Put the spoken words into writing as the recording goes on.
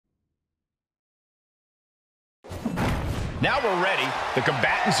Now we're ready. The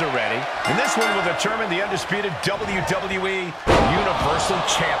combatants are ready. And this one will determine the undisputed WWE Universal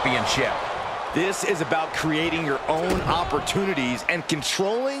Championship. This is about creating your own opportunities and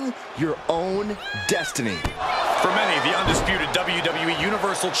controlling your own destiny. For many, the undisputed WWE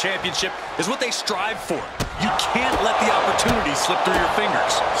Universal Championship is what they strive for. You can't let the opportunity slip through your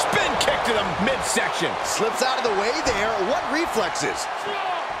fingers. Spin kick to the midsection. Slips out of the way there. What reflexes?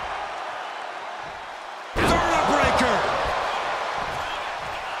 Breaker.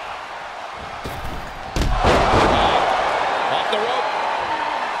 Off the rope.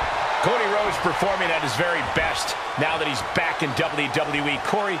 Cody Rhodes performing at his very best now that he's back in WWE.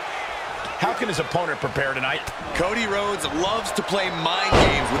 Corey, how can his opponent prepare tonight? Cody Rhodes loves to play mind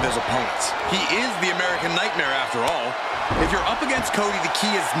games with his opponents. He is the American Nightmare after all. If you're up against Cody, the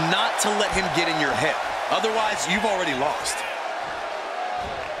key is not to let him get in your head. Otherwise, you've already lost.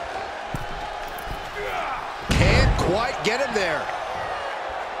 Can't quite get him there.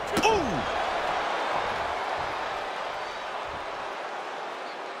 Ooh!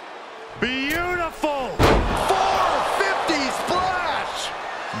 Beautiful! 450 splash!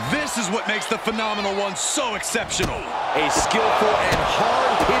 This is what makes the Phenomenal One so exceptional. A skillful and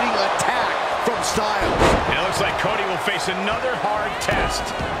hard-hitting attack from Styles. And it looks like Cody will face another hard test.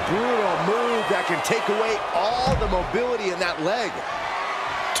 Brutal move that can take away all the mobility in that leg.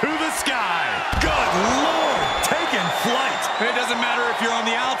 To the sky. Good Lord, taking flight. It doesn't matter if you're on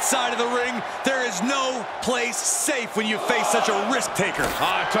the outside of the ring. There is no place safe when you face such a risk taker.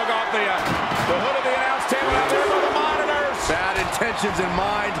 Took off the hood of the announce table out there by the monitors. Bad intentions in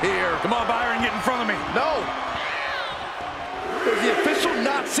mind here. Come on, Byron, get in front of me. No. Does the official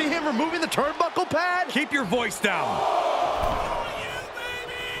not see him removing the turnbuckle pad? Keep your voice down.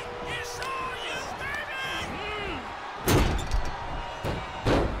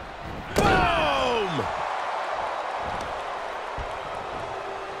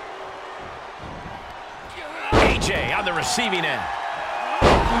 On the receiving end.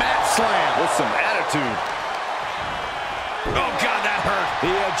 Mat slam with some attitude. Oh, God, that hurt.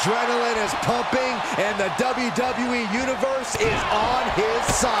 The adrenaline is pumping, and the WWE Universe is on his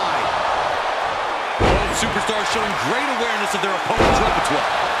side. Both superstars showing great awareness of their opponent's repertoire.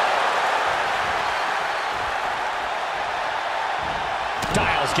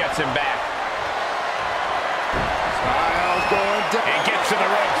 Styles gets him back. Styles going down. And gets to the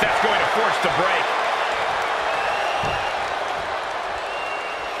ropes. That's going to force the break.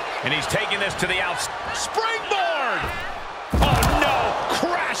 And he's taking this to the outside. Springboard! Oh, no!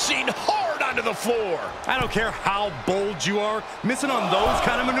 Crashing hard onto the floor. I don't care how bold you are. Missing on those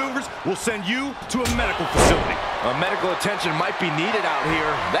kind of maneuvers will send you to a medical facility. Medical attention might be needed out here.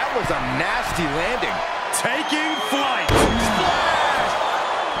 That was a nasty landing. Taking flight. Splash!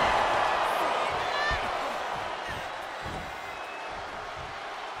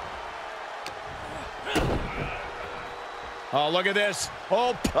 Oh, look at this.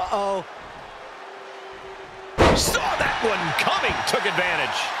 Oh, uh-oh. Saw that one coming. Took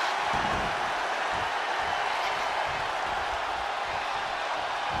advantage.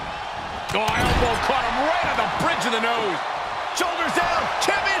 Oh, elbow caught him right on the bridge of the nose. Shoulders down.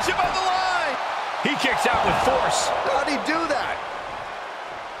 Championship on the line. He kicks out with force. How'd he do that?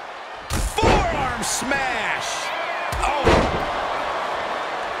 Forearm smash. Oh.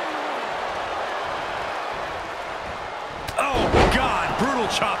 Brutal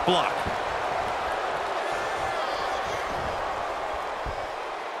chop block.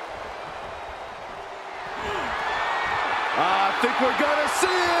 I think we're gonna see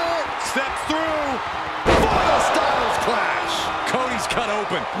it. Steps through. For the Styles Clash. Cody's cut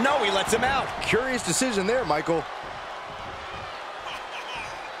open. No, he lets him out. Curious decision there, Michael.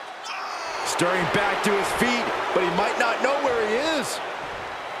 Stirring back to his feet, but he might not know where he is.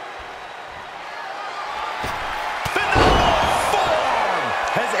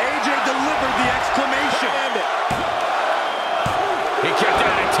 Has AJ delivered the exclamation? He kicked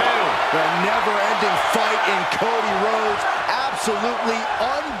out at two. The never-ending fight in Cody Rhodes, absolutely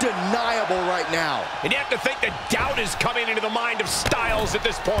undeniable right now. And you have to think that doubt is coming into the mind of Styles at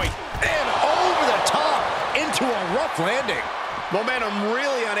this point. And over the top into a rough landing. Momentum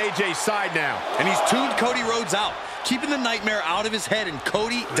really on AJ's side now. And he's tuned Cody Rhodes out, keeping the nightmare out of his head and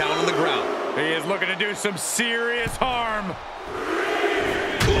Cody down on the ground. He is looking to do some serious harm.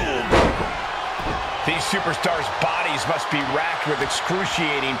 These superstars' bodies must be racked with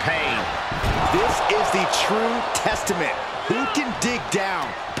excruciating pain. This is the true testament. Who can dig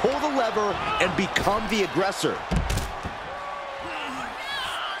down, pull the lever, and become the aggressor?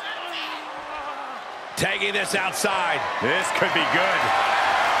 Tagging this outside. This could be good.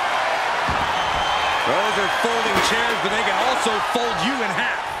 Oh, Those are folding chairs, but they can also fold you in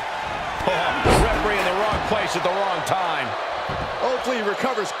half. Oh, referee in the wrong place at the wrong time. Hopefully he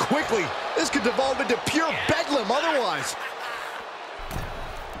recovers quickly. This could devolve into pure bedlam otherwise.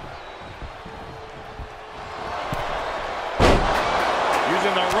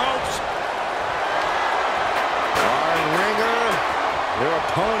 Using the ropes. Arm ringer. Their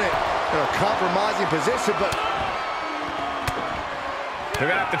opponent in a compromising position, but they're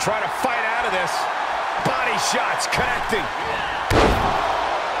going to have to try to fight out of this. Body shots connecting.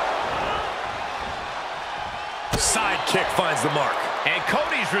 Side kick finds the mark. And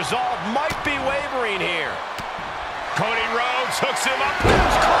Cody's resolve might be wavering here. Cody Rhodes hooks him up.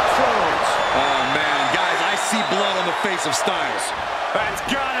 There's crossroads. Oh, man. Guys, I see blood on the face of Styles. That's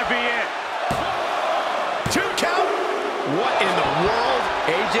gotta be it. 2 count. What in the world?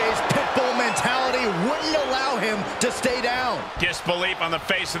 AJ's pitbull mentality wouldn't allow him to stay down. Disbelief on the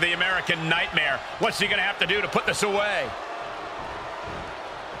face of the American Nightmare. What's he gonna have to do to put this away?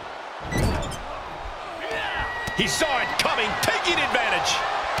 He saw it coming, taking advantage.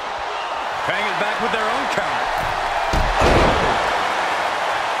 Paying it back with their own counter.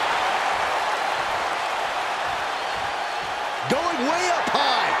 Going way up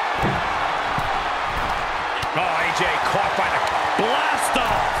high. Oh, AJ caught by the blast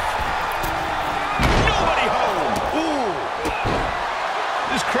off. Nobody home. Ooh.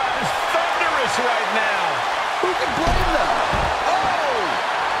 This crowd is thunderous right now. Who can blame them? Oh!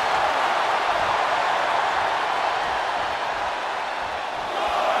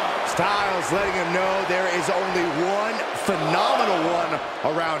 Styles letting him know there is only one phenomenal one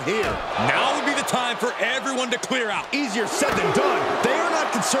around here. Now would be the time for everyone to clear out. Easier said than done. They are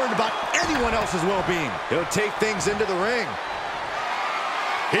not concerned about anyone else's well-being. He'll take things into the ring.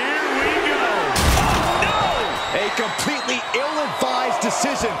 Here we go. Oh, no! A completely ill-advised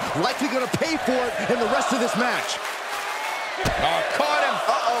decision. Likely going to pay for it in the rest of this match. Oh, caught him.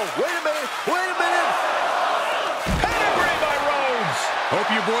 Uh-oh. Wait a minute. Wait a minute. Pedigree by Rhodes. Hope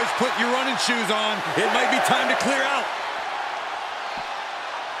you boys put your running shoes on. It might be time to clear out.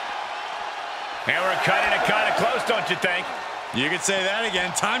 And we're cutting it kind of close, don't you think? You could say that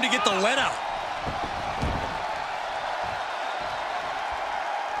again. Time to get the lead out.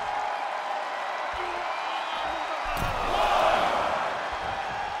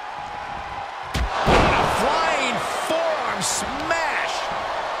 A flying forearm smash.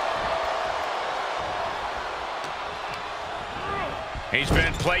 He's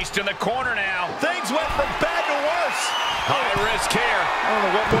been placed in the corner now. Things went from bad to worse. High risk here. I don't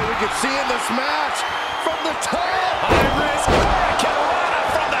know what more we could see in this match. From the top. High risk. Carolina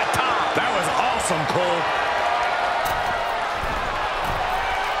from the top. That was awesome, Cole.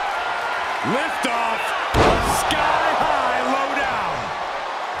 Lift off. Sky high, low down.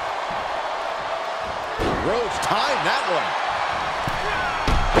 Rhodes timed that one.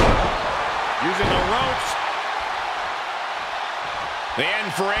 Using the ropes. The end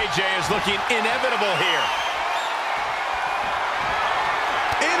for AJ is looking inevitable here.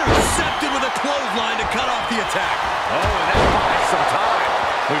 Intercepted with a clothesline to cut off the attack. Oh, and that buys some time.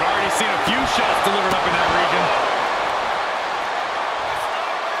 We've already seen a few shots delivered up in that region.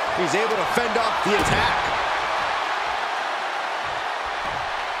 He's able to fend off the attack.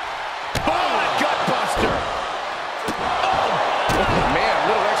 Oh, a gut buster. Oh, man, a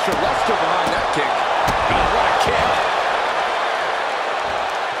little extra luster behind that kick. Oh, what a kick.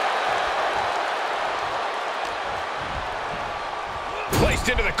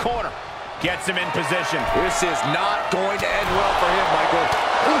 Placed into the corner. Gets him in position. This is not going to end well for him, Michael.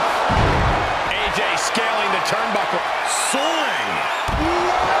 Oof. AJ scaling the turnbuckle. Soaring.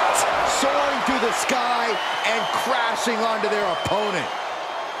 What? Soaring through the sky and crashing onto their opponent.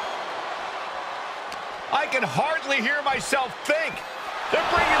 I can hardly hear myself think. They're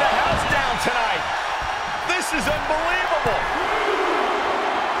bringing the house down tonight. This is unbelievable.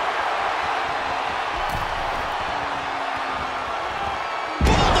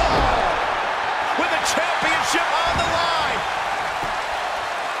 Championship on the line.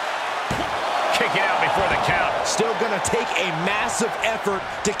 Kick it out before the count. Still going to take a massive effort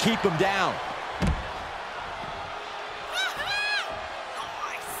to keep him down.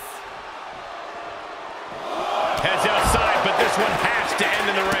 Heads outside, but this one has to end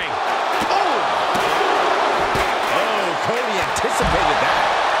in the ring. Oh! Oh, Cody anticipated that.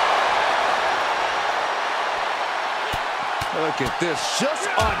 Look at this, just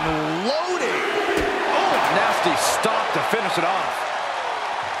unloading. Nasty stop to finish it off.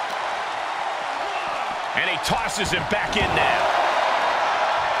 And he tosses him back in now.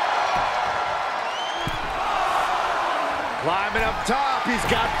 Climbing up top, he's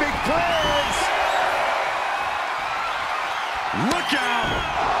got big plans. Look out!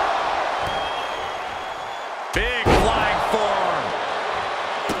 Big flying forearm.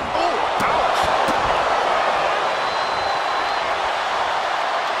 Oh, ouch!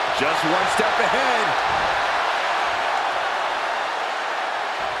 Just one step ahead.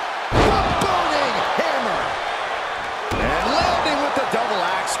 The burning hammer. And landing with the double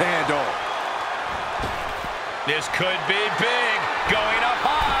axe handle. This could be big. Going up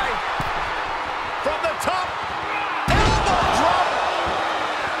high. From the top. Elbow drop.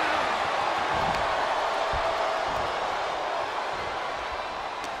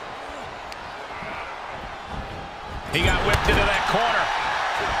 He got whipped into that corner.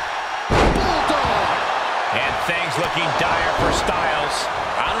 Bulldog. And things looking dire for Styles.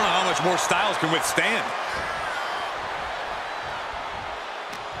 I don't know how much more Styles can withstand.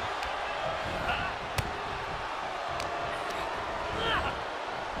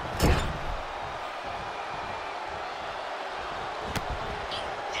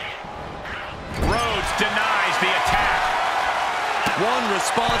 Rhodes denies the attack. One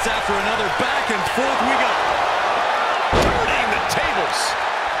response after another. Back and forth we go. Turning the tables.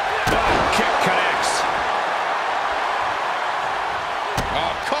 Oh, kick connects.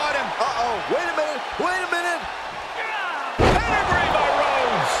 Oh, caught him. Uh-oh, wait a minute, wait a minute. Pedigree by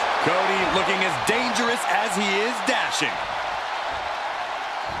Rhodes. Cody looking as dangerous as he is dashing.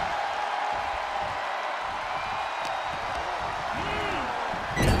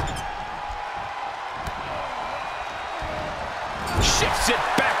 Shifts it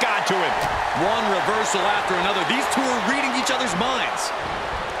back onto him. One reversal after another. These two are reading each other's minds.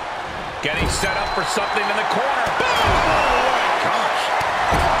 Getting set up for something in the corner. Boom! Oh, my gosh.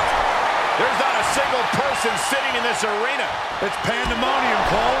 There's not a single person sitting in this arena. It's pandemonium,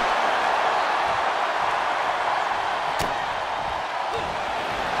 Cole.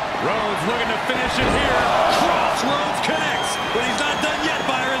 Rhodes looking to finish it here. Crossroads connects, but he's not done yet,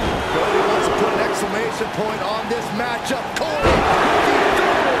 Byron. Cody wants to put an exclamation point on this matchup. Cody,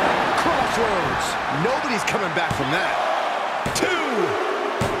 Crossroads. Nobody's coming back from that. 2.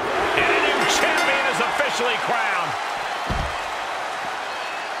 And a new champion is officially crowned.